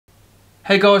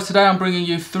Hey guys, today I'm bringing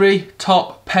you 3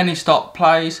 top penny stock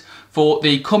plays for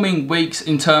the coming weeks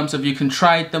in terms of you can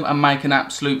trade them and make an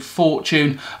absolute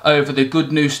fortune over the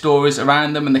good news stories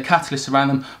around them and the catalysts around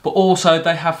them, but also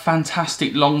they have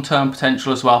fantastic long-term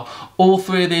potential as well. All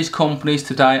 3 of these companies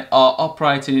today are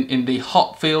operating in the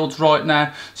hot fields right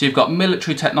now. So you've got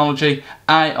military technology,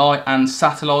 AI and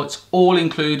satellites all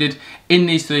included in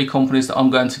these 3 companies that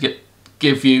I'm going to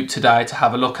give you today to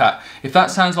have a look at. If that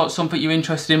sounds like something you're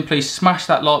interested in, please smash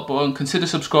that like button, consider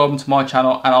subscribing to my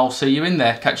channel, and I'll see you in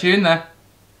there. Catch you in there.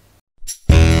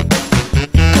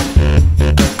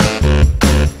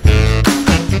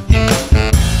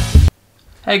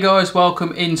 Hey guys,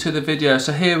 welcome into the video.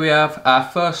 So here we have our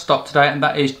first stock today, and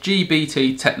that is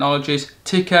GBT Technologies,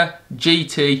 ticker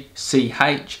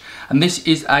GTCH. And this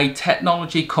is a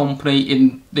technology company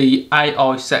in the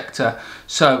AI sector.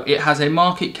 So it has a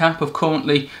market cap of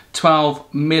currently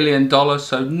 $12 million,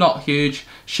 so not huge.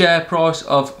 Share price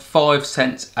of 5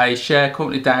 cents a share,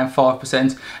 currently down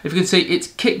 5%. If you can see, it's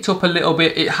kicked up a little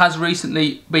bit. It has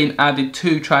recently been added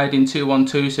to trading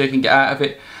 212, so you can get out of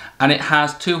it. And it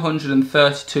has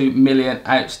 232 million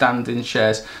outstanding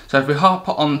shares. So if we hop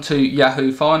onto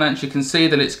Yahoo Finance, you can see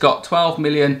that it's got 12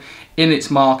 million in its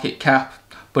market cap,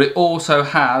 but it also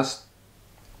has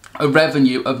a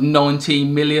revenue of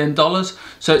 $19 million.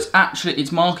 So it's actually,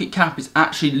 its market cap is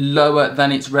actually lower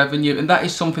than its revenue, and that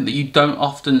is something that you don't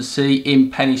often see in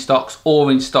penny stocks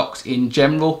or in stocks in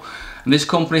general. And this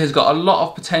company has got a lot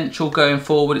of potential going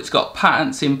forward. It's got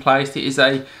patents in place. It is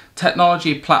a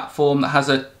technology platform that has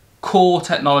a core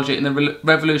technology in the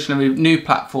revolutionary new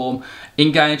platform,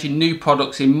 engaging new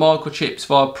products in microchips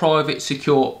via private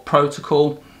secure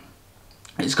protocol.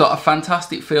 It's got a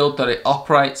fantastic field that it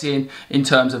operates in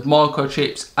terms of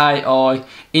microchips, AI,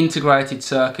 integrated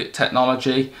circuit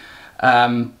technology,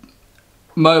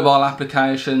 mobile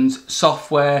applications,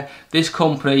 software. This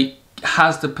company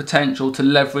has the potential to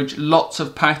leverage lots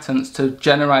of patents to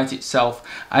generate itself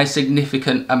a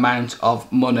significant amount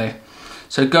of money.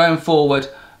 So going forward,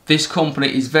 this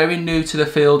company is very new to the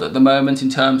field at the moment in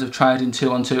terms of trading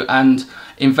 2-on-2, and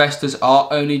investors are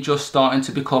only just starting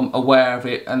to become aware of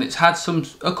it. And it's had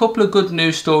a couple of good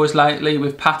news stories lately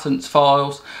with patents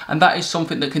files, and that is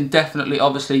something that can definitely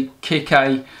obviously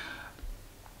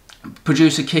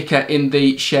produce a kicker in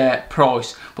the share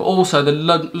price. But also the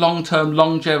long-term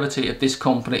longevity of this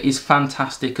company is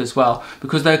fantastic as well,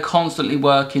 because they're constantly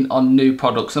working on new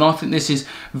products. And I think this is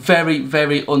very,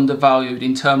 very undervalued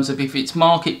in terms of, if its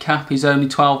market cap is only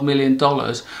 $12 million,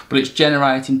 but it's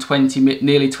generating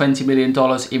nearly $20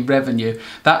 million in revenue,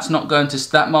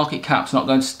 that market cap's not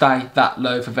going to stay that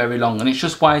low for very long. And it's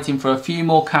just waiting for a few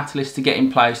more catalysts to get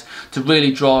in place to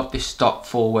really drive this stock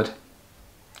forward.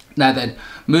 Now then,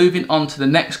 moving on to the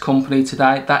next company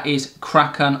today, that is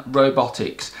Kraken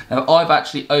Robotics. Now I've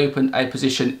actually opened a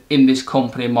position in this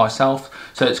company myself.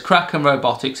 So it's Kraken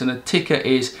Robotics and the ticker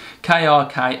is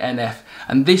KRKNF.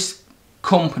 And this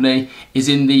company is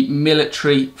in the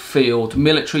military field,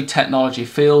 military technology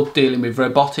field, dealing with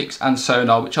robotics and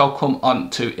sonar, which I'll come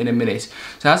on to in a minute.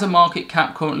 So it has a market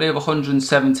cap currently of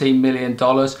 $117 million.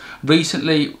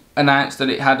 Recently announced that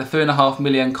it had a $3.5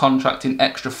 million contract in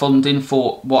extra funding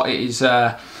for what it is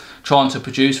trying to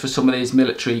produce for some of these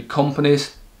military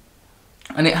companies.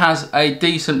 And it has a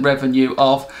decent revenue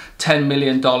of $10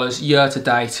 million year to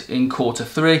date in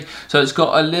Q3. So it's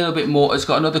got a little bit more, it's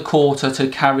got another quarter to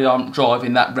carry on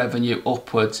driving that revenue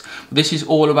upwards. This is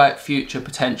all about future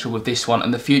potential with this one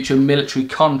and the future military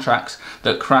contracts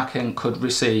that Kraken could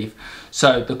receive.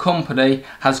 So the company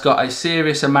has got a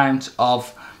serious amount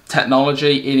of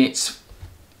technology in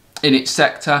its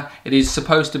sector. It is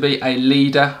supposed to be a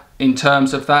leader in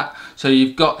terms of that. So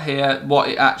you've got here what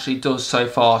it actually does so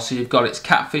far. So you've got its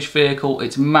catfish vehicle,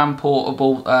 its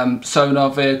man-portable sonar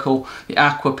vehicle, the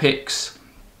Aquapix,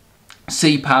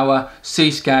 Sea Power,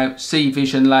 Sea Scout, Sea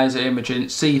Vision laser imaging,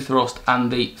 Sea Thrust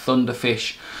and the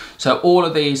Thunderfish. So all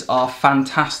of these are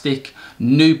fantastic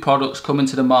new products coming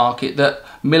to the market that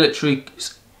military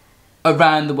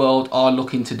around the world are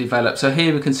looking to develop. So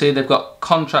here we can see they've got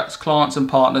contracts, clients and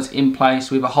partners in place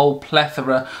with a whole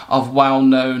plethora of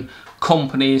well-known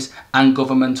companies and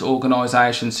government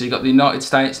organisations. So you've got the United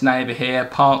States Navy here,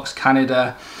 Parks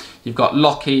Canada, you've got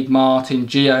Lockheed Martin,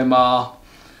 Geomar,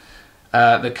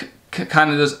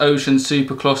 Canada's Ocean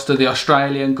Supercluster, the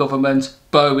Australian government,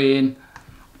 Boeing,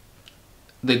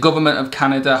 the government of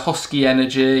Canada, Husky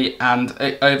Energy, and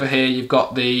over here you've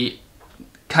got the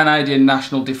Canadian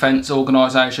National Defence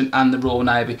Organisation and the Royal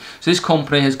Navy. So this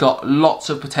company has got lots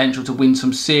of potential to win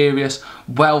some serious,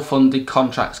 well-funded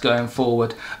contracts going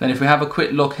forward. Then if we have a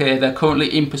quick look here, they're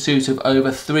currently in pursuit of over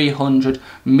 $300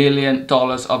 million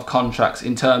of contracts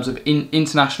in terms of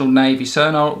international Navy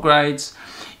sonar upgrades,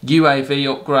 UAV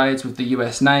upgrades with the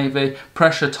US Navy,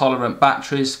 pressure tolerant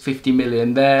batteries, 50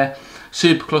 million there,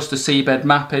 supercluster seabed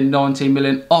mapping, 19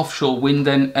 million, offshore wind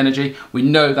energy, we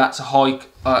know that's a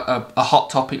hot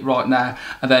topic right now,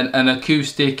 and then an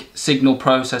acoustic signal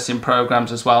processing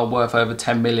programs as well, worth over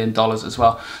 $10 million as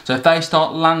well. So if they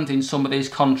start landing some of these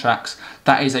contracts,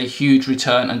 that is a huge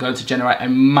return and going to generate a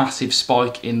massive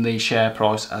spike in the share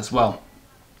price as well.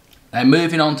 Now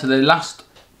moving on to the last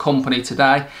company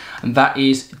today, and that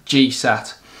is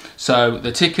GSAT. So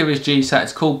the ticker is GSAT,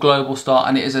 it's called Globalstar,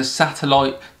 and it is a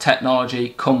satellite technology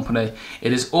company.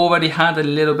 It has already had a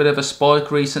little bit of a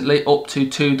spike recently, up to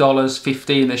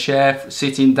 $2.15 a share,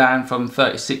 sitting down from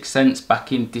 36 cents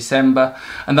back in December.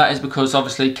 And that is because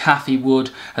obviously Cathie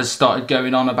Wood has started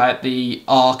going on about the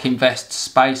ARK Invest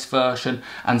space version,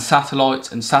 and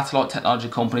satellites and satellite technology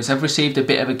companies have received a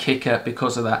bit of a kicker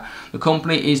because of that. The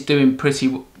company is doing pretty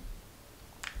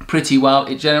well.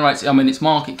 It generates, I mean, its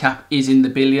market cap is in the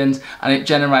billions, and it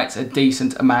generates a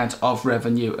decent amount of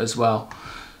revenue as well.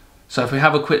 So if we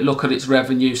have a quick look at its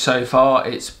revenue so far,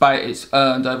 it's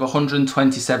earned over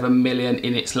 127 million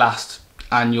in its last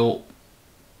annual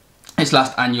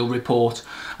report,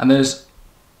 and there's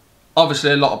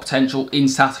obviously a lot of potential in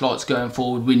satellites going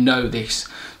forward. We know this.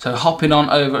 So hopping on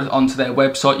over onto their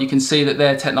website, you can see that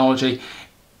their technology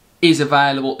is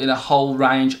available in a whole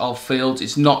range of fields.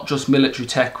 It's not just military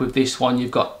tech with this one. You've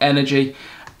got energy,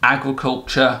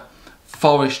 agriculture,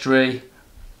 forestry,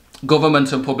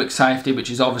 government and public safety, which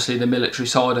is obviously the military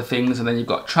side of things, and then you've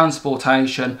got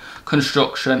transportation,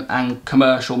 construction and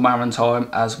commercial maritime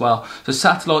as well. So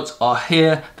satellites are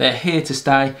here, they're here to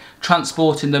stay,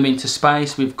 transporting them into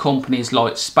space with companies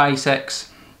like SpaceX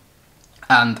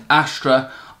and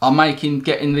Astra are making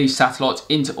getting these satellites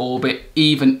into orbit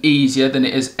even easier than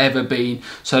it has ever been.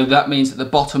 So that means that the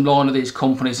bottom line of these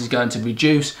companies is going to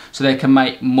reduce so they can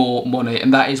make more money,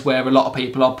 and that is where a lot of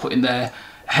people are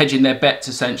hedging their bets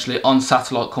essentially on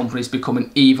satellite companies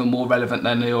becoming even more relevant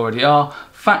than they already are.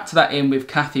 Factor that in with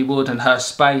Cathie Wood and her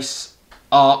space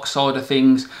ARK side of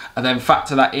things, and then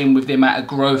factor that in with the amount of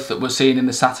growth that we're seeing in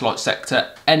the satellite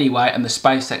sector anyway and the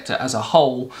space sector as a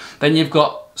whole, then you've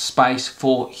got space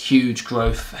for huge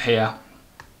growth here.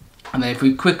 And then if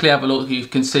we quickly have a look, you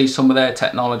can see some of their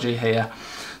technology here.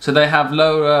 So they have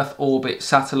low Earth orbit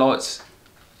satellites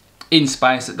in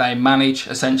space that they manage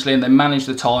essentially, and they manage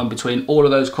the time between all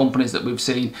of those companies that we've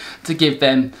seen to give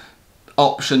them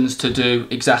options to do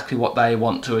exactly what they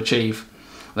want to achieve.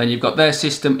 Then you've got their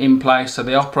system in place, so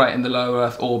they operate in the low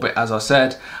Earth orbit as I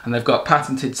said, and they've got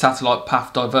patented satellite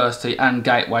path diversity and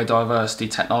gateway diversity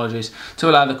technologies to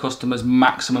allow the customers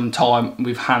maximum time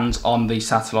with hands on the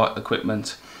satellite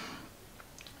equipment.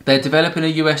 They're developing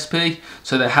a USP,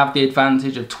 so they have the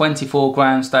advantage of 24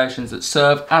 ground stations that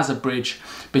serve as a bridge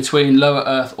between lower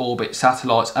Earth orbit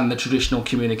satellites and the traditional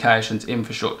communications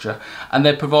infrastructure, and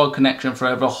they provide connection for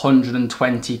over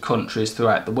 120 countries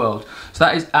throughout the world. So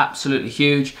that is absolutely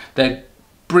huge. They're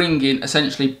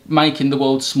essentially making the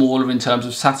world smaller in terms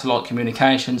of satellite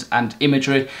communications and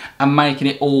imagery, and making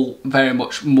it all very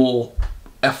much more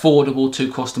affordable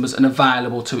to customers and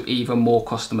available to even more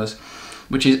customers,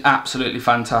 which is absolutely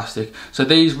fantastic. So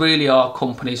these really are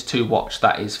companies to watch,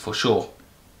 that is for sure.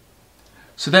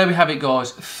 So there we have it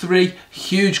guys, 3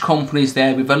 huge companies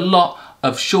there with a lot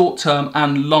of short-term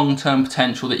and long-term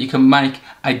potential that you can make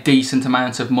a decent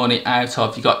amount of money out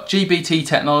of. You've got GBT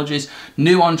Technologies,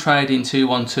 new on trading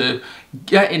 212,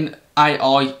 getting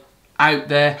AI out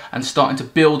there and starting to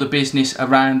build a business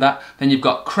around that. Then you've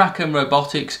got Kraken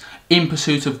Robotics in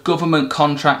pursuit of government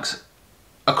contracts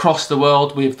across the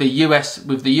world with the US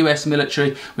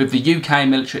military, with the UK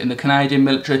military and the Canadian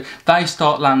military. They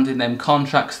start landing them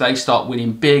contracts, they start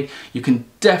winning big. You can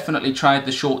definitely trade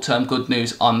the short-term good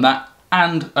news on that,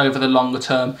 and over the longer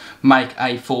term make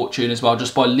a fortune as well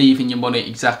just by leaving your money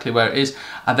exactly where it is.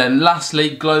 And then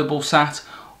lastly, Globalsat,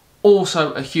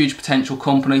 also a huge potential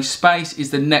company. Space is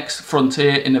the next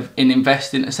frontier in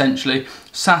investing essentially.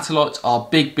 Satellites are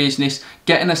big business.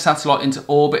 Getting a satellite into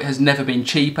orbit has never been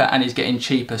cheaper and is getting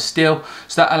cheaper still.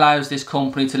 So that allows this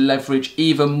company to leverage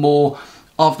even more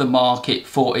of the market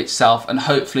for itself and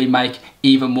hopefully make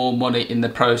even more money in the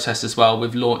process as well,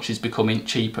 with launches becoming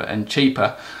cheaper and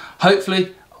cheaper.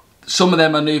 Hopefully some of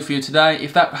them are new for you today.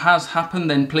 If that has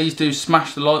happened, then please do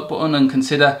smash the like button and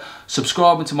consider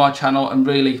subscribing to my channel and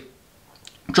really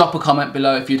Drop a comment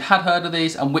below if you'd had heard of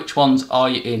these and which ones are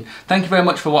you in. Thank you very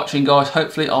much for watching, guys.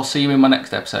 Hopefully I'll see you in my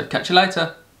next episode. Catch you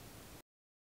later.